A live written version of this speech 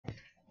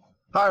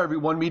Hi,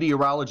 everyone.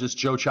 Meteorologist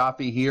Joe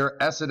Chaffee here.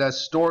 S&S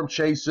Storm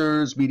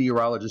Chasers,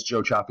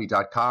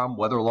 meteorologistjoechaffee.com,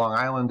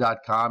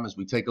 weatherlongisland.com, as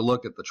we take a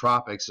look at the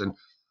tropics. And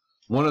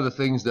one of the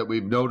things that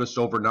we've noticed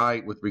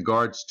overnight with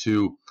regards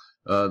to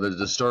the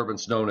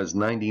disturbance known as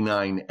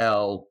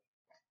 99L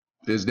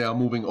is now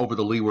moving over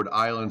the Leeward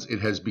Islands. It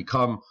has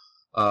become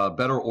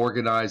better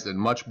organized and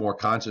much more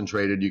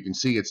concentrated. You can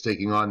see it's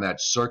taking on that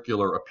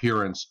circular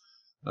appearance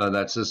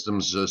that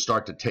systems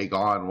start to take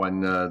on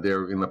when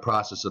they're in the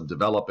process of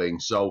developing.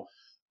 So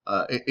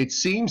it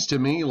seems to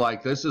me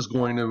like this is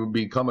going to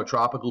become a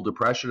tropical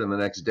depression in the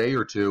next day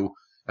or two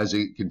as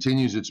it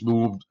continues its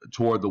move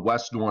toward the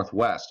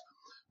west-northwest.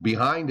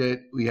 Behind it,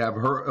 we have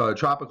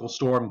tropical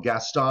storm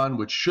Gaston,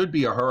 which should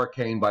be a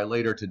hurricane by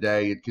later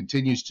today. It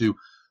continues to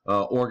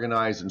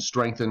organize and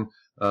strengthen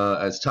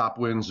as top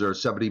winds are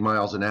 70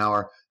 miles an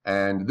hour,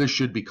 and this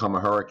should become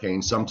a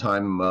hurricane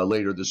sometime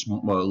later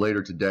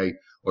today,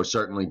 or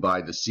certainly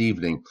by this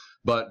evening.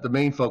 But the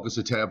main focus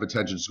of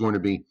attention is going to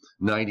be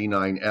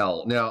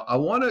 99L. Now, I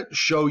want to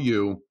show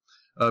you,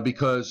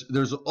 because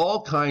there's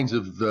all kinds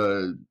of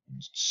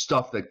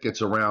stuff that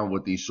gets around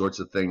with these sorts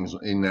of things,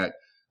 in that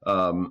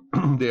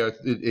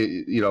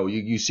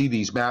you see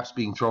these maps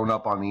being thrown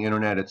up on the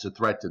internet. It's a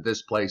threat to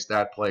this place,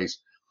 that place.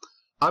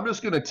 I'm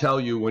just going to tell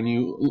you, when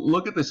you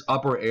look at this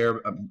upper air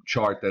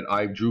chart that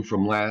I drew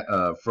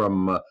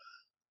from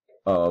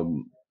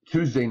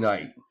Tuesday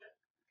night,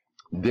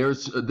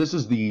 this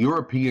is the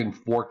European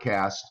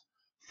forecast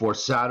for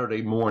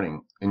Saturday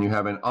morning, and you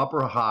have an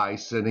upper high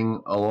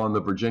sitting along the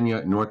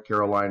Virginia-North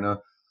Carolina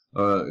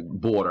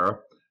border,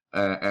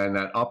 and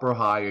that upper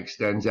high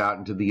extends out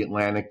into the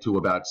Atlantic to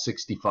about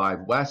 65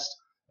 west,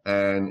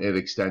 and it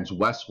extends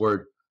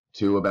westward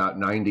to about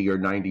 90 or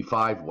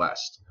 95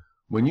 west.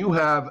 When you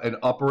have an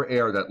upper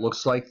air that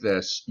looks like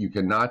this, you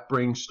cannot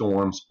bring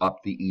storms up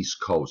the East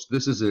Coast.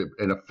 This is an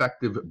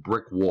effective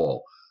brick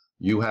wall.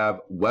 You have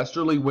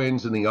westerly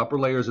winds in the upper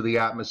layers of the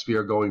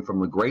atmosphere going from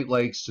the Great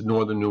Lakes to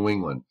northern New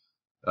England.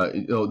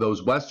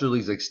 Those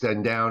westerlies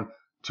extend down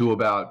to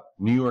about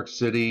New York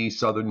City,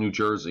 southern New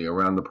Jersey,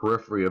 around the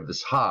periphery of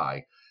this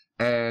high.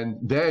 And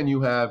then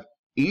you have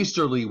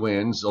easterly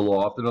winds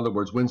aloft, in other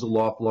words, winds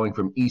aloft blowing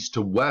from east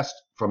to west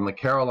from the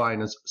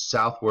Carolinas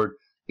southward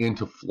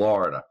into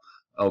Florida.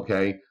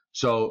 Okay,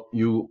 so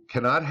you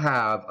cannot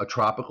have a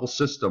tropical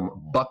system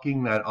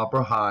bucking that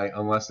upper high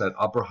unless that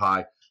upper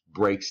high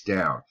breaks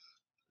down.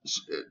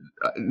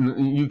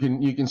 You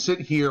can sit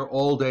here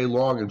all day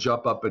long and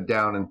jump up and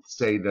down and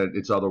say that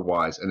it's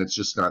otherwise, and it's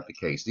just not the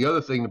case. The other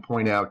thing to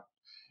point out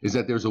is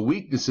that there's a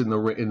weakness in the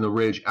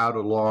ridge out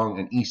along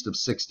and east of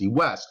 60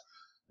 west,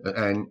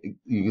 and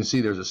you can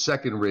see there's a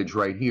second ridge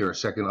right here, a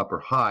second upper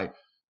high.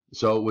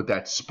 So with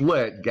that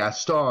split,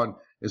 Gaston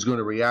is going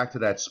to react to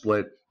that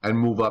split and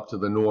move up to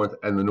the north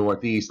and the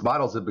northeast.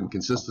 Models have been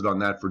consistent on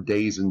that for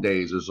days and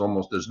days. There's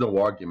no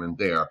argument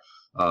there.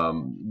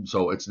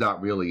 So it's not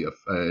really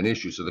an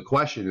issue. So the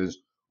question is,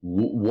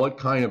 what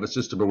kind of a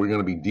system are we going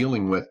to be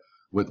dealing with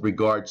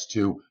regards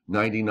to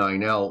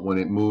 99L when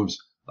it moves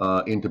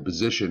into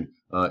position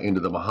into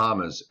the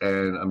Bahamas?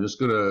 And I'm just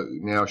going to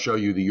now show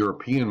you the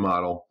European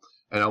model.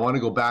 And I want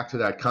to go back to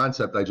that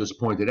concept I just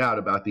pointed out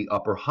about the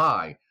upper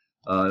high.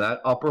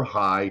 That upper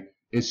high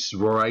is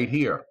right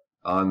here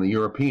on the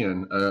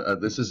European.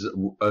 This is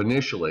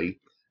initially,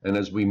 and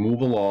as we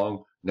move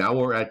along, now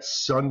we're at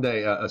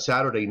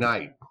Saturday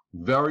night.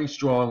 Very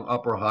strong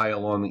upper high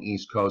along the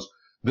East Coast.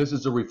 This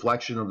is a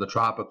reflection of the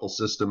tropical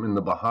system in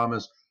the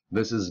Bahamas.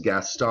 This is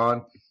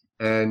Gaston.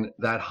 And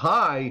that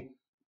high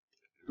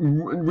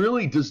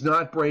really does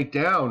not break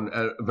down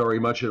very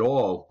much at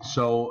all.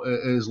 So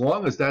as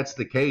long as that's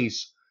the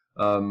case,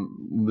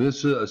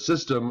 this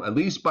system, at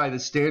least by the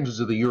standards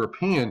of the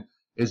European,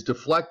 is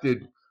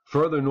deflected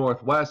further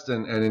northwest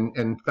and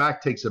in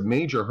fact takes a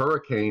major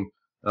hurricane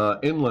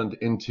inland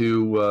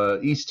into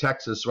East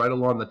Texas, right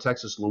along the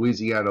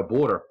Texas-Louisiana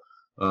border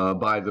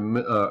by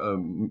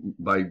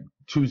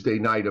Tuesday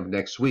night of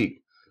next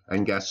week.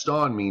 And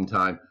Gaston,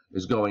 meantime,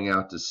 is going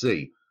out to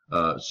sea.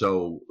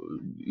 So,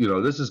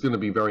 this is going to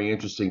be very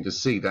interesting to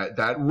see.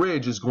 That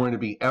ridge is going to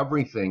be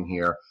everything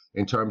here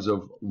in terms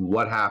of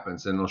what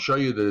happens. And I'll show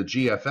you the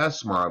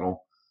GFS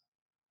model.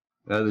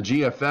 Now, the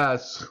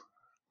GFS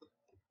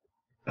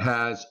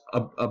has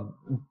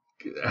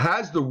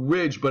the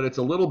ridge, but it's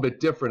a little bit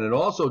different. It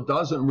also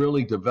doesn't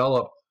really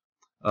develop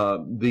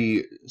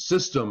the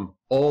system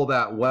all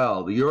that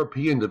well. The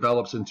European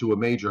develops into a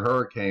major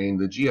hurricane.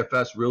 The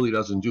GFS really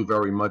doesn't do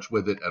very much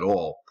with it at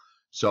all.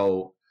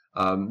 So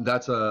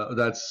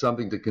that's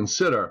something to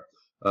consider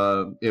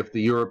if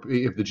the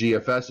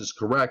GFS is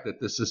correct, that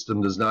the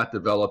system does not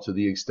develop to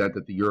the extent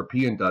that the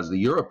European does. The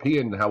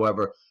European,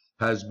 however,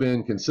 has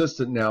been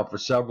consistent now for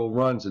several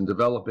runs in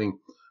developing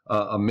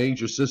a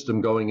major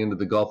system going into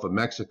the Gulf of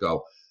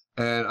Mexico.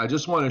 And I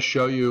just want to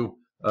show you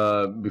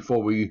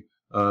before we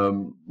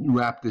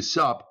wrap this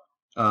up,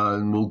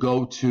 and we'll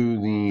go to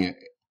the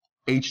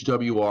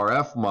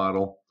HWRF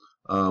model,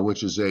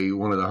 which is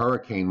one of the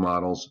hurricane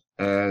models,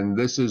 and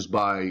this is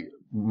by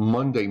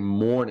Monday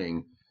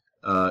morning.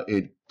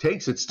 it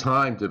takes its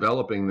time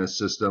developing this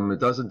system. It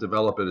doesn't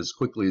develop it as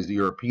quickly as the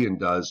European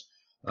does.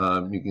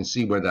 You can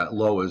see where that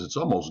low is. It's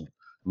almost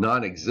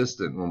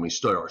non-existent when we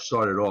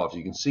started off.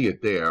 You can see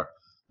it there,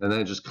 and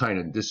then it just kind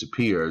of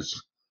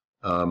disappears.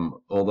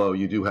 Although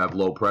you do have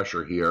low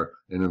pressure here,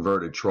 an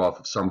inverted trough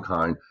of some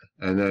kind.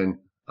 And then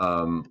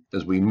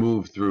as we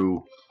move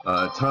through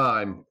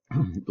time,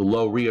 the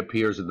low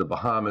reappears in the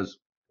Bahamas,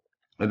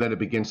 and then it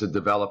begins to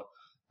develop.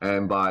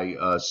 And by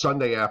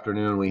Sunday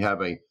afternoon, we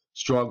have a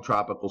strong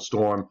tropical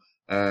storm.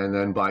 And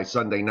then by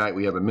Sunday night,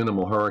 we have a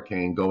minimal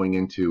hurricane going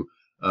into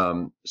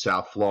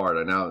South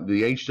Florida. Now,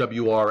 the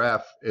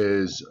HWRF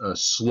is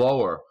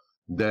slower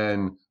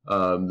than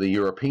the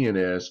European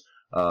is,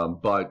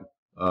 but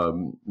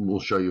we'll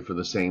show you for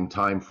the same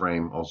time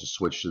frame. I'll just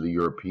switch to the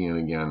European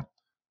again,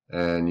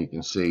 and you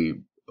can see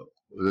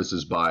this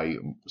is by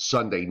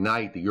Sunday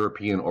night. The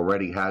European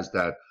already has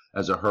that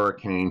as a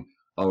hurricane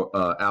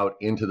out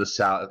into the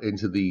south,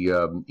 into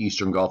the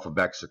eastern Gulf of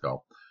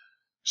Mexico.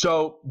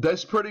 So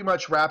this pretty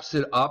much wraps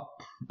it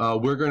up.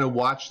 We're going to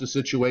watch the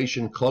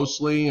situation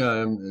closely.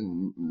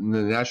 The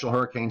National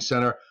Hurricane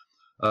Center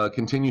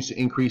continues to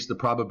increase the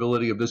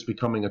probability of this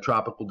becoming a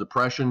tropical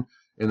depression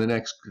in the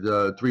next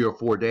 3 or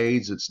 4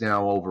 days. It's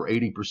now over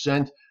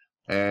 80%,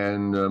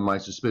 and my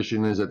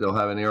suspicion is that they'll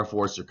have an Air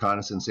Force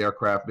reconnaissance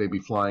aircraft maybe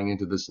flying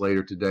into this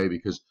later today,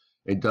 because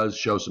it does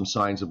show some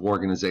signs of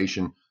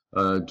organization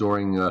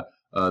during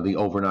the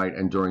overnight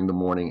and during the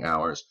morning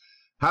hours.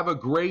 Have a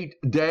great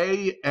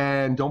day,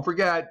 and don't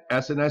forget,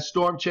 SNS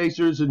Storm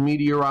Chasers and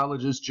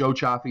meteorologist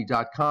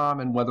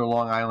JoeChaffee.com and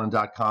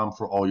weatherlongisland.com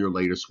for all your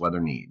latest weather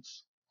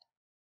needs.